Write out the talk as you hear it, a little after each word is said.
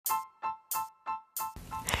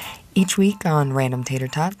Each week on Random Tater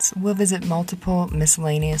Tots, we'll visit multiple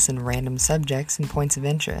miscellaneous and random subjects and points of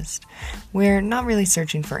interest. We're not really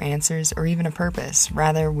searching for answers or even a purpose.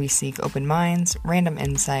 Rather, we seek open minds, random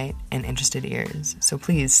insight, and interested ears. So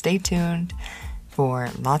please stay tuned for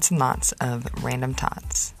lots and lots of Random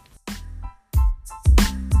Tots.